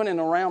he's doing in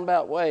a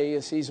roundabout way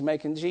is he's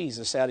making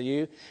Jesus out of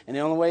you. And the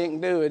only way he can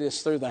do it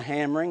is through the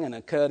hammering and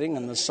the cutting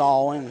and the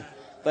sawing,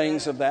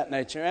 things of that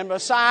nature. And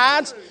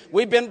besides,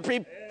 we've been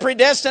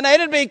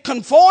predestinated to be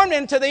conformed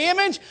into the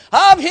image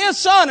of his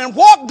Son. And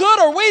what good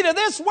are we to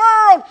this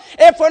world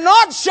if we're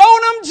not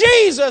showing them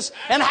Jesus?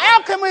 And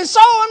how can we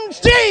show them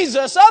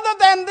Jesus other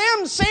than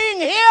them seeing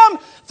him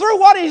through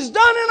what he's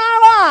done in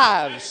our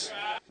lives?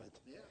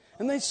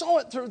 And they saw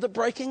it through the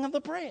breaking of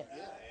the bread.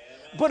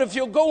 But if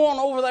you'll go on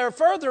over there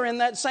further in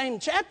that same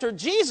chapter,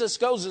 Jesus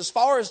goes as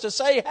far as to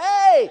say,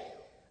 hey,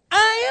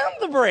 I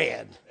am the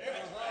bread.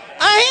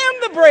 I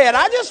am the bread.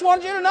 I just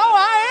want you to know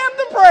I am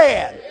the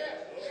bread.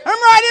 I'm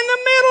right in the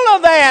middle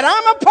of that.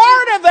 I'm a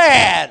part of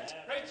that.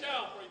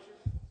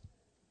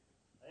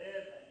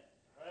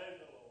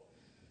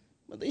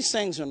 But these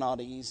things are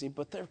not easy,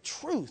 but they're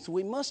truth.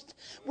 We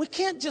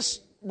can't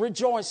just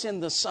rejoice in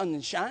the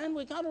sunshine.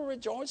 We got to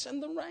rejoice in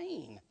the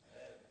rain.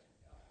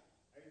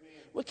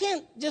 We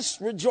can't just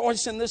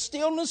rejoice in the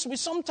stillness. We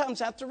sometimes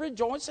have to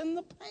rejoice in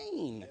the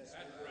pain.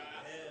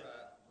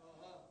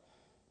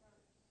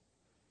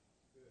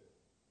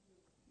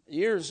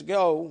 Years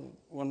ago,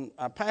 when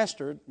I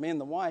pastored, me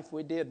and the wife,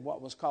 we did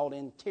what was called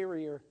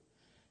interior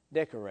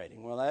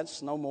decorating. Well,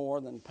 that's no more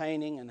than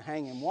painting and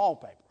hanging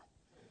wallpaper.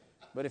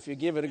 But if you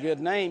give it a good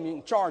name, you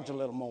can charge a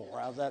little more.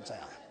 How's that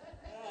sound?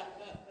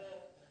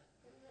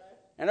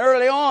 And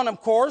early on,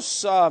 of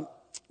course,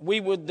 we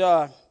would...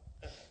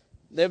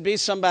 There'd be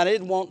somebody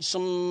that'd want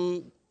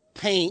some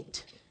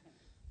paint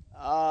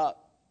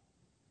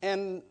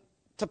and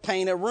to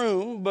paint a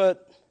room,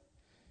 but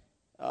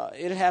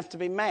it'd have to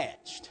be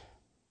matched.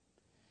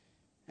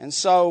 And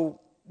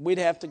so we'd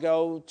have to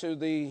go to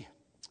the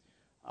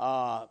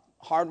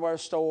hardware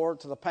store,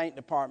 to the paint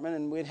department,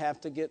 and we'd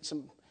have to get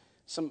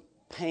some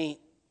paint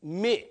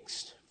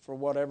mixed for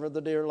whatever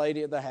the dear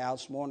lady of the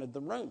house wanted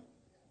the room.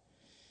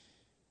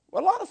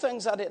 Well, a lot of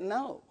things I didn't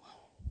know.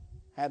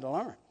 Had to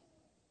learn.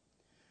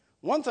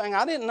 One thing,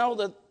 I didn't know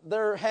that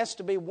there has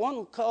to be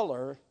one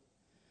color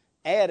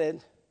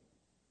added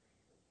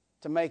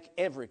to make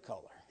every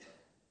color.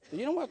 Do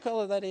you know what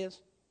color that is?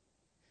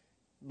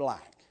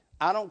 Black.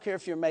 I don't care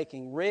if you're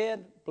making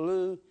red,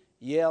 blue,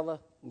 yellow,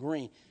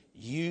 green.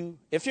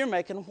 If you're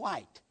making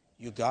white,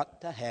 you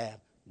got to have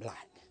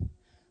black.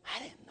 I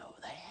didn't know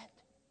that.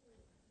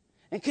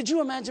 And could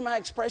you imagine my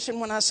expression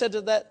when I said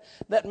to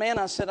that man,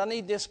 I said, I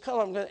need this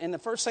color. And the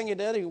first thing he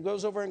did, he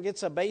goes over and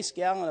gets a base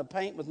gallon of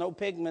paint with no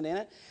pigment in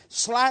it,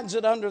 slides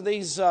it under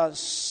these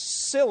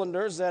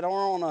cylinders that are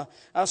on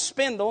a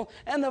spindle,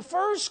 and the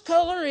first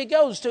color he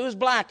goes to is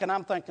black. And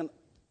I'm thinking,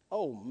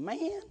 oh,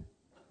 man.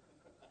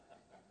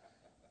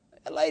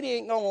 That lady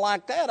ain't going to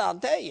like that, I'll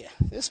tell you.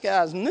 This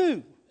guy's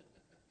new.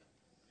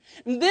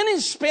 And then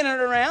he's spinning it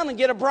around and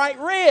get a bright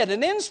red.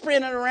 And then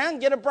spin it around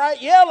and get a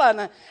bright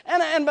yellow.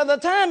 And by the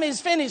time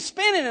he's finished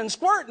spinning and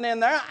squirting in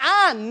there,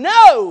 I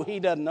know he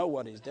doesn't know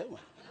what he's doing.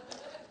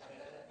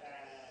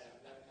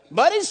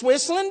 But he's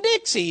whistling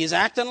Dixie. He's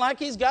acting like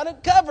he's got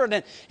it covered.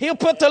 And he'll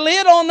put the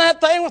lid on that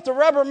thing with the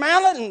rubber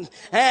mallet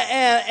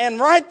and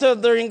write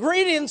the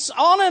ingredients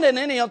on it. And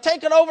then he'll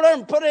take it over there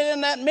and put it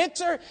in that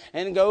mixer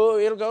and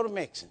it'll go to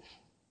mixing.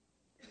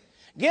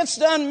 Gets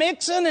done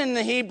mixing and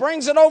he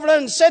brings it over there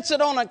and sets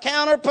it on a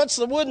counter, puts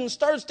the wooden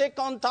stir stick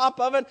on top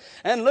of it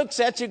and looks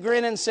at you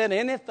grinning and said,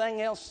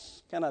 anything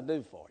else can I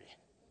do for you?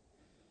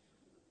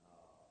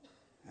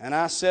 And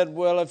I said,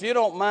 well, if you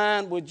don't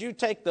mind, would you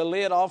take the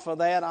lid off of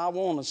that? I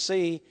want to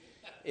see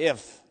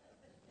if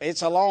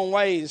it's a long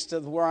ways to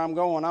where I'm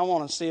going. I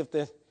want to see if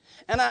this...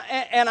 And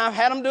I've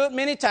had him do it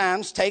many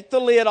times, take the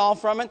lid off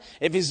from it.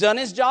 If he's done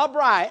his job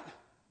right,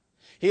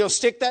 he'll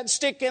stick that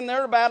stick in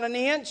there about an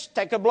inch,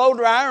 take a blow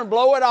dryer and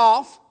blow it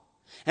off,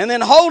 and then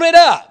hold it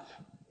up.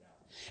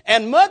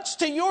 And much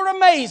to your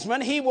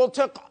amazement, he will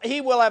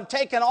have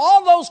taken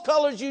all those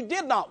colors you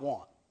did not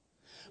want,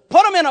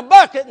 put them in a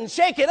bucket and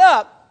shake it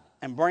up,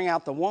 and bring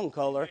out the one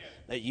color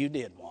that you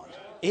did want.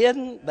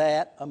 Isn't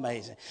that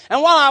amazing?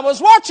 And while I was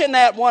watching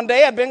that one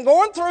day, I'd been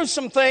going through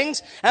some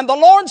things, and the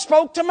Lord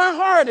spoke to my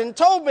heart and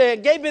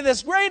gave me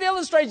this great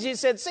illustration. He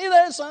said, see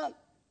there, son?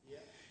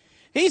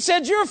 He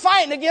said, you're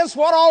fighting against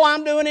what all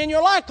I'm doing in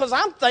your life because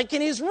I'm thinking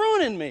he's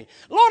ruining me.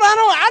 Lord,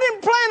 I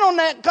didn't plan on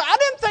that. I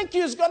didn't think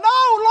you was going to.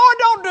 No, Lord,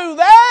 don't do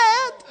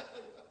that.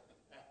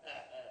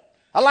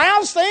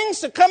 Allows things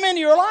to come into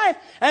your life,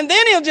 and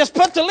then he'll just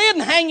put the lid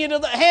and hand you to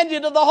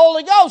the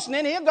Holy Ghost, and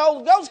then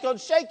the Ghost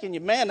goes shaking you.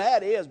 Man,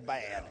 that is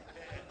bad.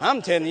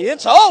 I'm telling you,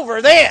 it's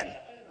over then.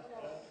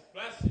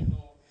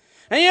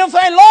 And you'll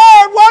say,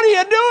 Lord, what are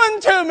you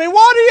doing to me?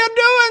 What are you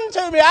doing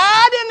to me?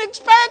 I didn't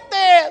expect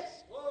this.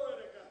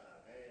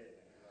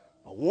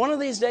 But one of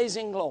these days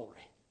in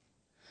glory,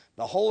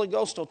 the Holy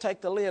Ghost will take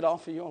the lid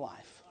off of your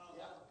life.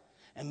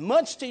 And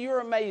much to your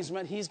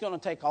amazement, he's going to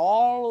take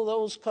all of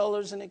those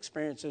colors and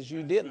experiences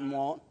you didn't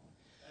want,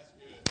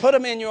 put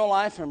them in your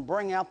life, and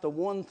bring out the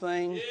one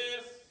thing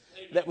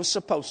that was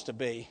supposed to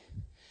be,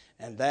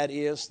 and that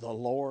is the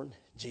Lord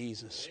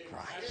Jesus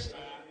Christ.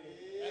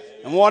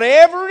 And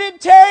whatever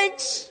it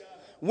takes,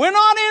 we're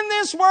not in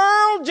this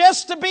world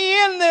just to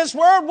be in this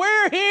world.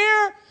 We're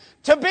here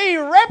to be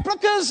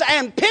replicas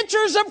and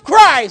pictures of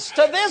Christ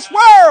to this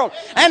world.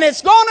 And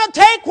it's going to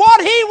take what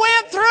he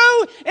went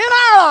through in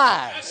our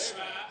lives.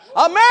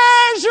 A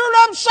measure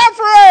of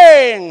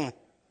suffering.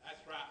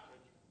 That's right.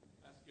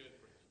 That's good.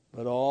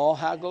 But oh,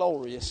 how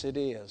glorious it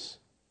is.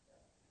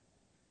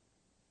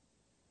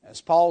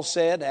 As Paul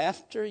said,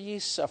 after ye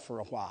suffer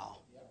a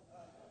while.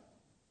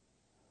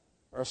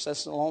 1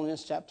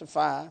 Thessalonians chapter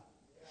 5.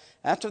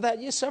 After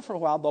that ye suffer a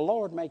while, the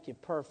Lord make you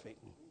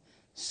perfect,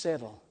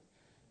 settle,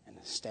 and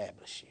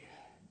establish you.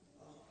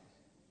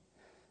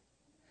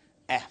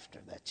 After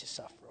that you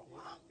suffer a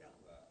while.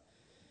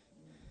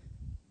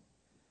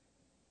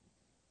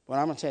 But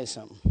I'm going to tell you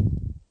something.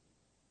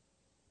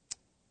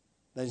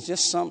 There's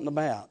just something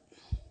about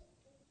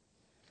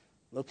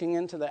looking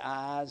into the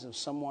eyes of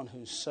someone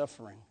who's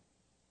suffering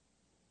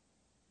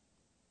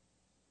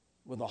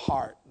with a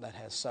heart that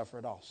has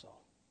suffered also.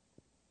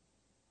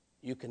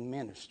 You can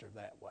minister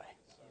that way.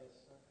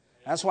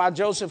 That's why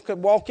Joseph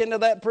could walk into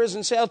that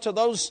prison cell to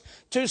those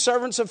two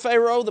servants of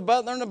Pharaoh, the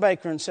butler and the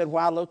baker, and said,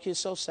 why look you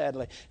so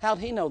sadly? How'd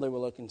he know they were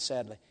looking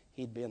sadly?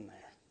 He'd been there.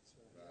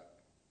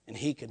 And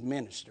he could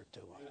minister to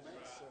them.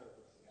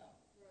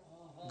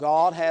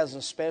 God has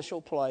a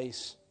special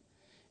place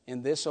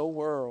in this old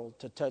world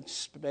to touch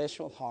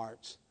special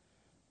hearts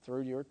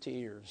through your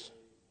tears,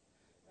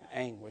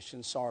 anguish,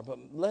 and sorrow. But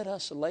let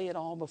us lay it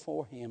all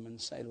before him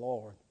and say,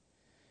 Lord,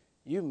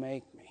 you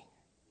make me.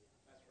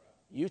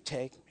 You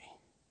take me.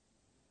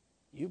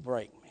 You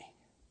break me.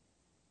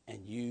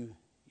 And you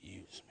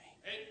use me.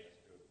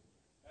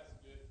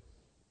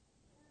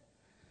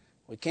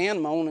 We can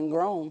moan and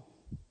groan.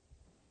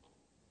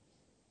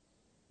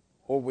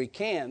 Or we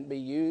can be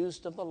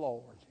used of the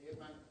Lord.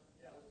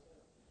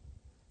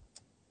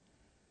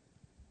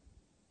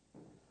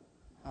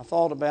 I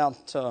thought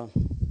about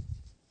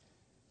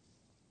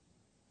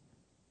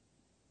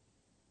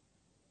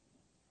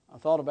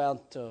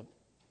a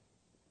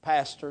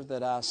pastor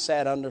that I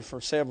sat under for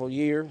several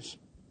years.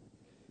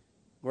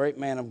 Great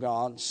man of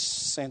God,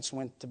 since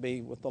went to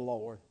be with the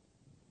Lord.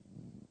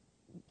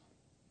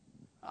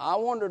 I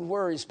wondered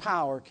where his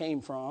power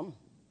came from,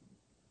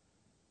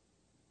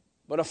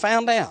 but I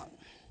found out.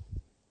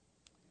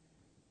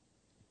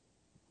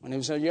 When he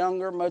was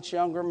a much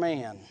younger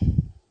man,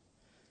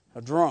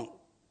 a drunk,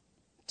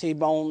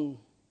 T-boned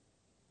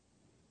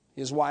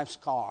his wife's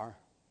car,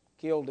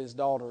 killed his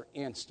daughter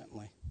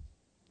instantly.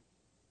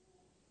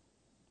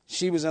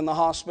 She was in the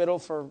hospital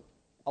for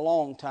a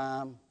long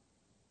time.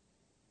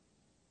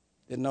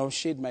 Didn't know if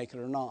she'd make it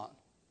or not.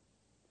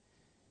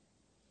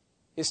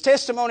 His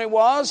testimony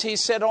was, he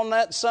said on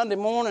that Sunday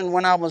morning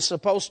when I was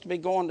supposed to be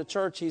going to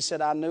church, he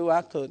said, I knew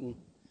I couldn't.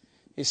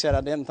 He said,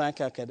 I didn't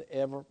think I could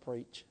ever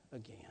preach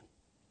again.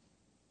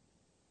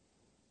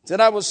 Said,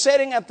 I was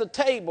sitting at the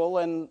table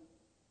and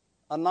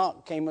a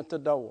knock came at the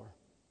door.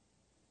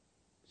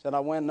 Said, I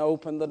went and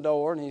opened the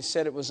door, and he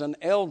said it was an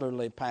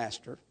elderly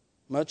pastor,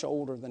 much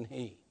older than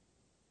he.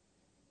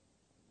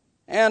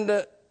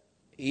 And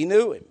he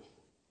knew him.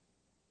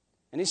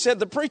 And he said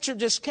the preacher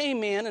just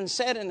came in and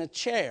sat in a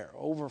chair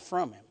over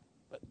from him,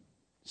 but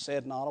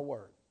said not a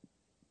word.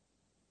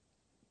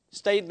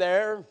 Stayed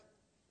there.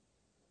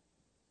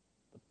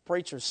 The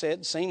preacher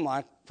said, seemed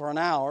like for an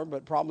hour,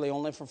 but probably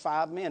only for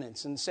 5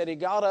 minutes. And said he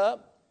got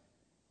up,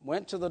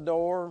 went to the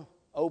door,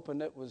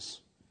 opened it, was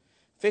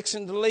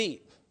fixing to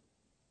leave.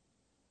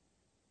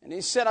 And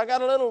he said, I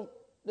got a little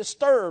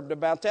disturbed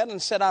about that,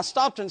 and said, I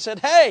stopped and said,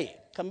 hey,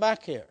 come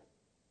back here.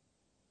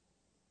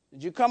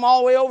 Did you come all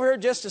the way over here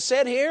just to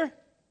sit here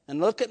and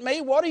look at me?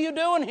 What are you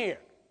doing here?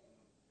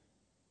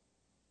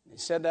 He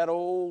said that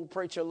old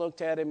preacher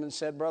looked at him and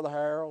said, Brother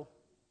Harold,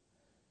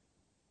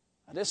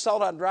 I just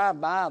thought I'd drive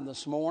by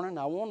this morning.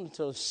 I wanted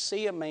to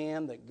see a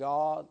man that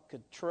God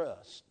could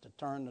trust to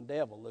turn the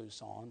devil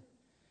loose on,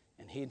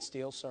 and he'd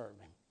still serve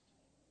him.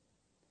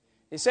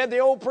 He said the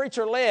old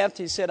preacher left.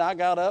 He said, I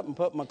got up and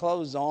put my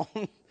clothes on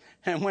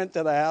and went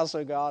to the house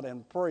of God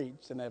and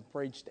preached, and have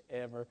preached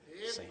ever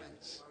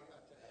since.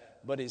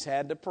 But he's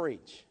had to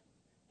preach.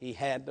 He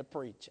had to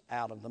preach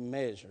out of the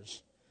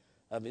measures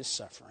of his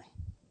suffering.